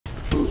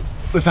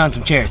we found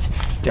some chairs.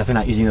 Definitely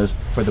not using those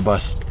for the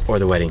bus or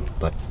the wedding,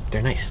 but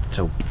they're nice.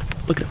 So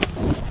look at them.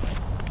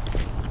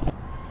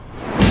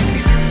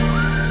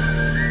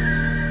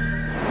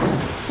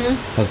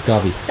 How's the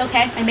coffee? It's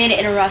okay. I made it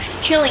in a rush.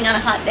 Chilling on a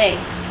hot day.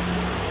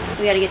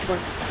 We gotta get to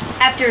work.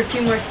 After a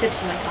few more sips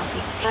of my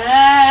coffee.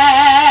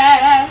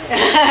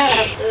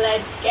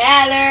 Let's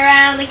gather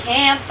around the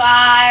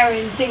campfire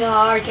and sing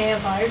our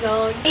campfire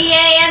song.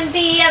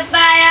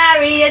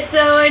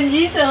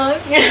 E-A-M-P-F-I-R-E-S-O-N-G song.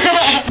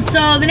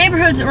 So the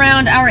neighborhoods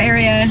around our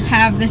area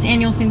have this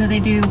annual thing that they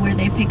do where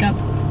they pick up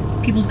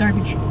people's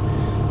garbage.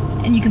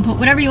 And you can put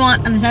whatever you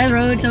want on the side of the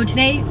road. So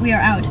today we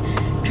are out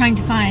trying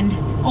to find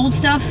old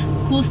stuff,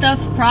 cool stuff,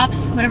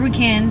 props, whatever we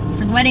can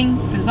for the wedding,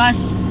 for the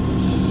bus,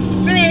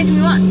 really anything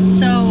we want.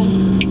 So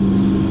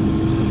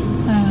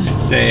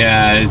say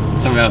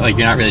something about like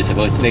you're not really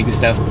supposed to take this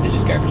stuff. It's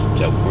just garbage.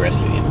 So we're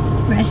rescuing it.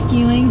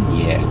 Rescuing?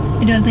 Yeah.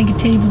 I don't think a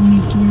table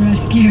needs to be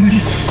rescued.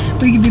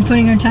 We could be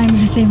putting our time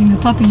into saving the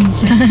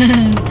puppies.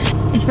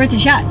 It's worth a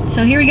shot.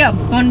 So here we go.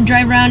 Going to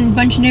drive around a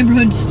bunch of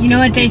neighborhoods. You know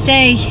what they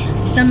say?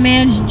 Some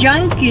man's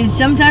junk is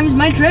sometimes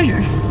my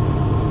treasure.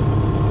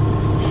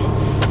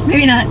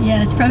 Maybe not. Yeah,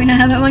 that's probably not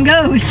how that one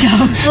goes. So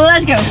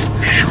let's go.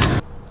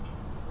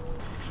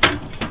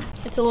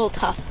 It's a little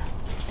tough.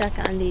 Stuck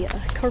on the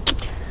carpet.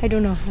 I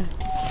don't know how.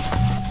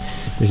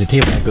 There's a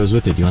table that goes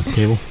with it. Do you want the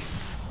table?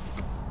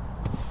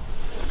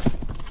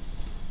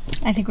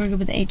 I think we're good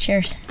with the 8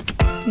 chairs.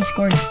 We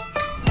scored.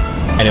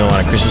 Anyone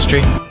want a Christmas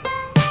tree?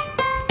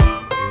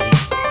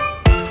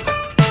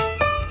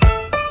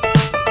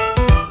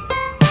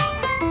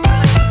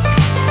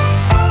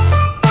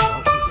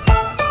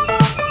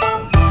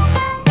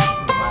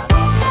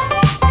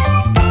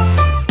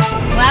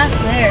 Glass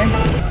there.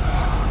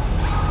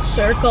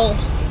 Circle.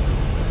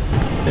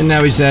 And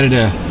now we just added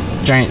a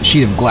giant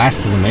sheet of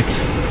glass to the mix.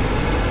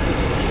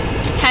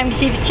 Time to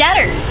see the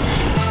chatters.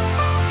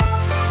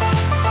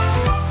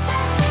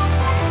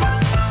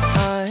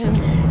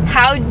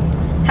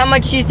 How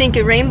much do you think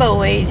a rainbow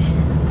weighs?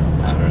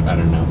 I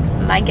don't know.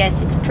 My guess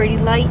it's pretty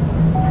light.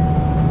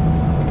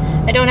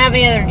 I don't have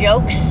any other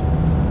jokes.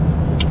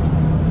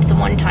 It's a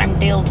one-time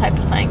deal type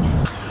of thing.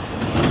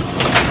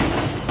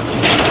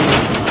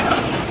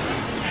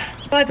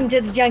 Welcome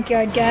to the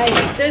junkyard, guys.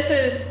 This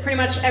is pretty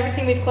much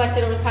everything we've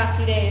collected over the past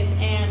few days,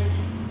 and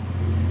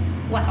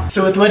wow.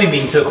 So with the wedding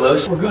being so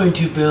close, we're going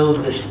to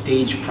build the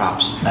stage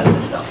props out of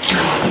this stuff.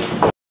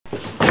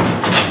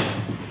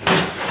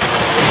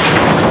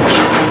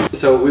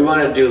 So we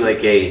want to do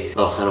like a,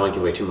 oh, I don't want to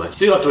give away too much.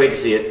 So you'll have to wait to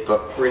see it,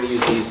 but we're going to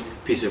use these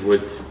pieces of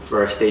wood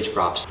for our stage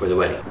props for the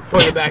wedding.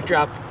 For the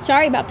backdrop.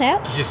 Sorry about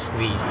that. Just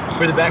sneeze.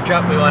 For the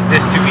backdrop, we want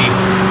this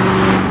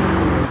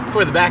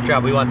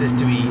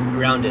to be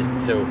rounded.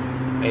 So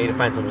I need to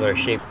find some other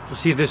shape. We'll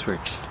see if this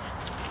works.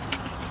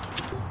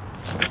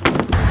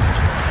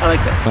 I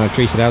like that. Want to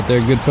trace it out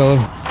there, good fellow?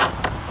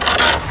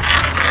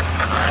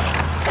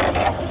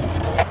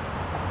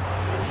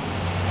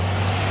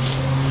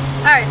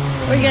 Alright,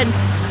 we're good.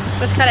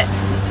 Let's cut it.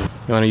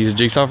 You want to use a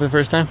jigsaw for the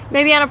first time?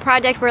 Maybe on a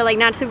project we're like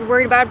not super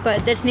worried about,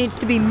 but this needs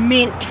to be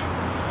mint.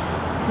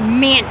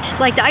 Mint.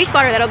 Like the ice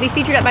water that'll be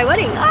featured at my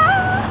wedding.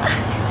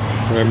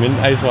 Ah! We're mint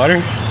ice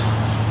water?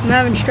 I'm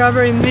having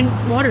strawberry mint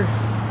water.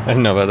 I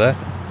didn't know about that.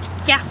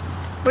 Yeah,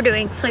 we're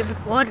doing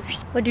flavored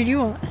waters. What did you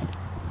want?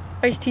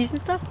 Iced teas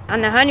and stuff?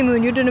 On the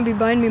honeymoon, you're gonna be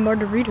buying me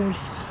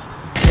margaritas.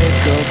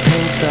 Take a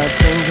pink that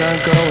things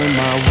aren't going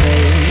my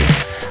way.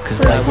 Cause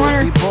that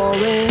would be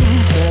boring.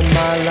 Spend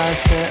my life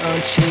spent on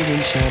cheese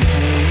and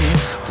champagne.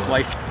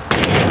 Sliced.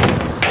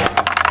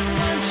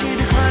 She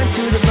declined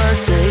to the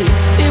first date.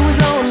 It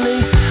was only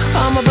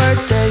on my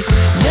birthday.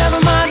 Never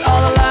mind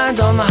all the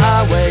lines on the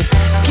highway.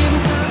 Keep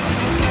it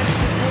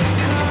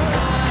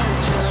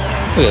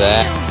Look at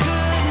that.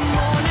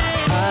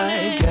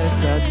 I guess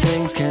that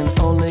things can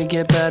only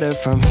get better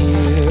from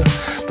here.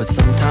 But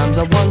sometimes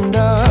I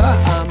wonder.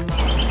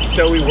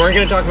 So we weren't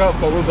going to talk about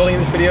what we're building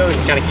in this video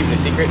and kind of keep it a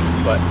secret,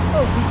 but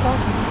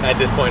at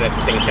this point I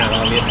think it's kind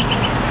of obvious.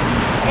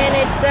 And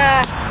it's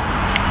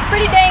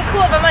pretty dang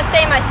cool if I must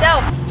say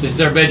myself. This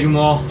is our bedroom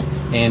wall,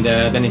 and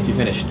then it's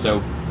finished.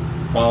 So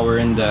while we're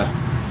in the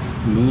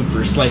mood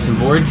for slicing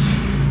boards,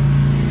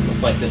 we'll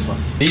slice this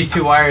one. These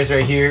 2 wires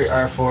right here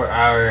are for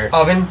our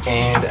oven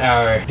and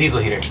our diesel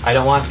heater. I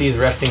don't want these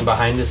resting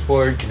behind this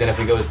board, because then if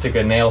we go stick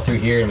a nail through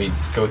here and we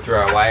go through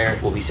our wire,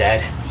 we'll be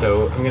sad.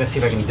 So I'm going to see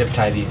if I can zip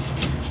tie these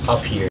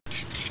up here.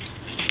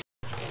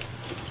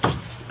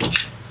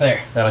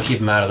 There, that'll keep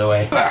them out of the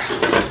way.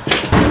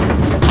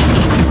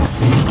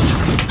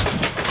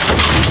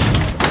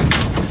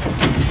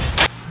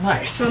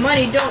 Nice. My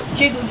money don't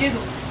jiggle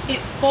jiggle,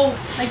 it fold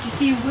like you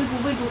see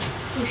wiggle wiggle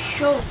for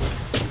sure.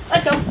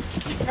 Let's go.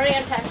 Running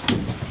out of time.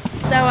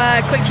 So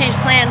quick change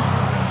plans.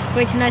 It's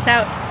way too nice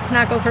out to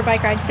not go for a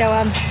bike ride. So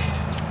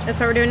that's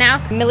what we're doing now.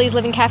 Millie's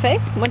Living Cafe.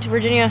 Went to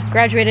Virginia,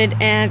 graduated,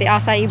 and the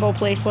acai bowl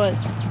place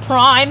was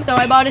prime. So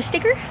I bought a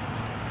sticker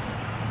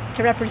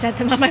to represent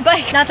them on my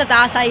bike. Not that the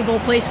acai bowl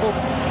place will,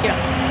 you know,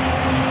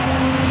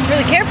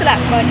 really care for that,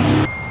 but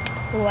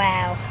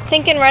wow.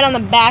 Thinking right on the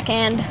back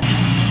end.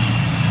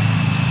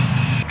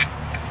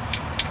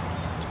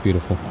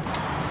 Beautiful.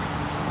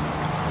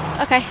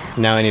 Okay.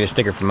 Now I need a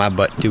sticker for my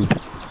butt too.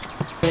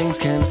 Things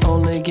can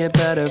only get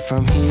better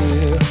from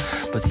here,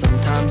 but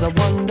sometimes I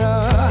wonder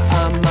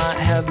I might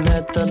have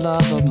met the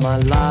love of my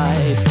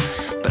life,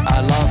 but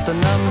I lost a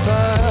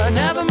number.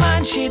 Never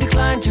mind, she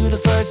declined to the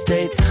first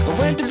date. I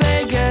went to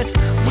Vegas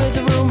with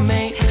a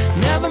roommate.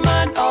 Never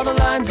mind all the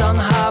lines on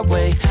the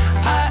highway.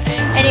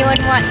 Anyone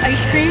want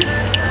ice cream?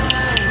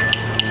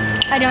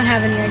 I don't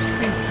have any ice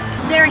cream.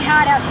 Very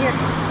hot out here.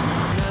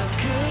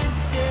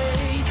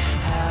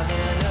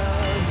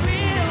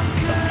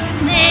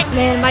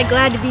 Man, am I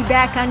glad to be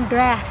back on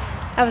grass.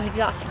 That was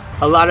exhausting.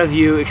 A lot of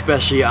you,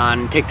 especially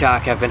on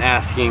TikTok, have been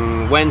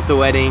asking when's the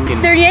wedding,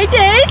 and 38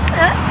 days.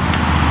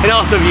 And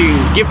also if you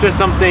can gift us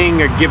something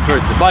or give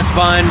towards the bus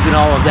fund and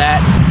all of that.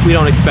 We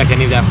don't expect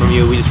any of that from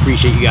you. We just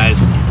appreciate you guys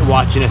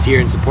watching us here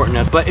and supporting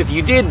us. But if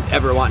you did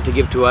ever want to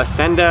give to us,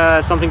 send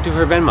something to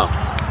her Venmo.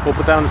 We'll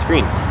put that on the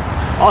screen.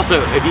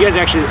 Also, if you guys are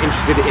actually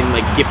interested in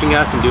like gifting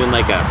us and doing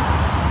like a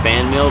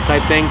fan mail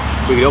type thing,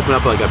 we could open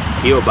up like a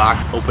PO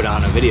box, open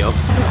on a video.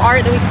 Some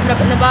art that we can put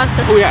up in the bus.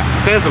 Oh yeah,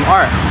 send us some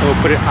art and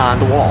we'll put it on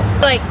the wall.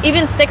 Like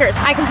even stickers.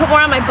 I can put more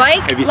on my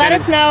bike. Let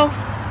us know.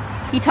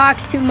 He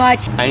talks too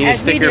much. I need a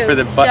sticker for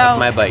the butt of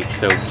my bike,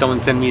 so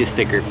someone send me a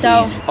sticker, please.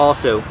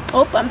 Also,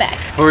 I'm back.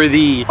 For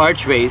the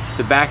archways,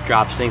 the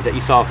backdrops, things that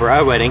you saw for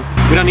our wedding,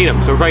 we don't need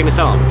them, so we're probably gonna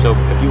sell them. So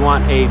if you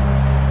want a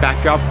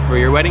backdrop for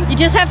your wedding, you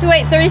just have to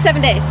wait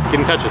 37 days. Get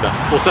in touch with us.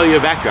 We'll sell you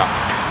a backdrop.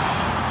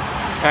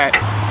 All right.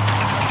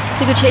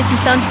 So go chase some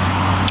sun.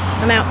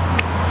 I'm out.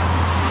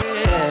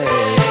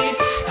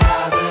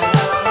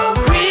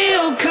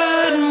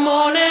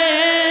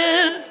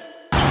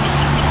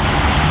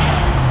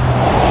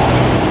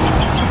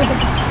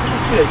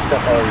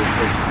 Stuff all over your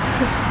face.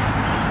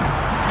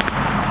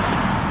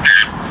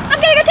 I'm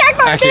getting attacked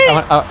by Actually,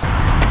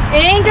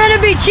 it ain't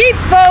gonna be cheap,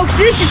 folks.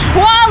 This is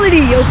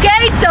quality,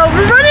 okay? So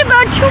we're running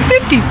about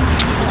 250.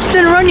 It's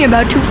gonna run you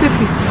about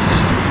 250.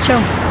 So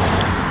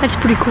that's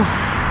pretty cool.